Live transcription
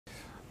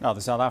Now,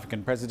 the South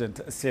African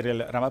President Cyril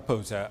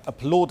Ramaphosa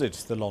applauded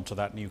the launch of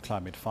that new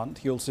climate fund.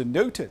 He also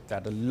noted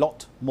that a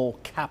lot more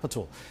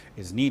capital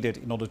is needed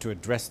in order to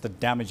address the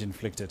damage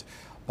inflicted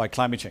by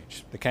climate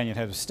change. The Kenyan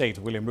head of state,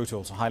 William Ruto,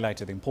 also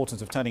highlighted the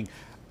importance of turning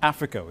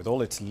Africa, with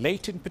all its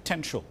latent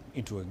potential,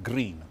 into a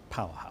green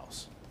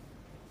powerhouse.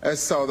 As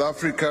South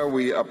Africa,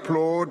 we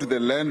applaud the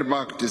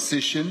landmark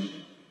decision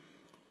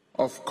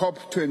of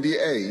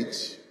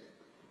COP28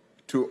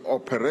 to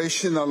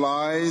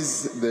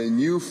operationalize the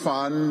new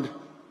fund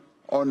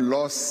on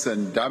loss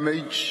and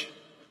damage,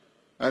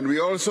 and we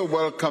also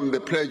welcome the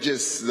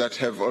pledges that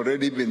have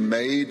already been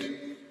made.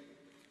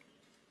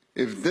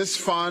 If this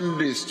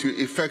fund is to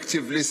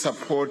effectively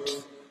support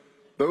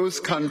those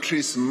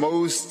countries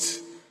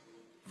most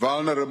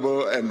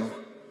vulnerable and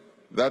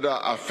that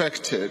are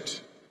affected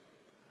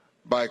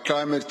by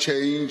climate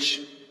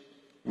change,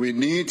 we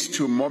need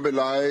to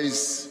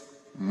mobilize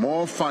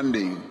more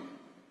funding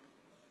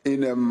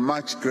in a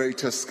much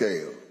greater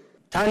scale.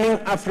 Turning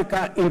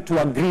Africa into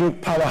a green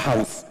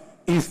powerhouse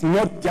is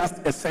not just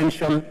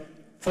essential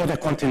for the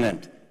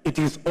continent, it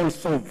is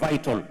also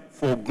vital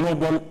for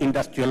global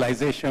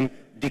industrialization,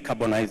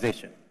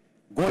 decarbonization.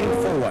 Going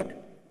forward,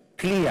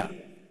 clear,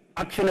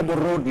 actionable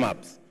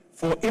roadmaps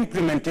for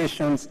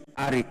implementations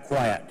are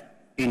required.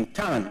 In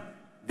turn,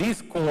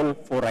 these call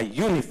for a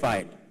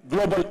unified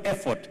global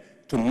effort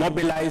to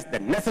mobilize the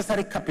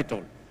necessary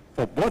capital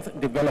for both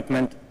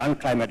development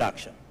and climate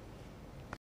action.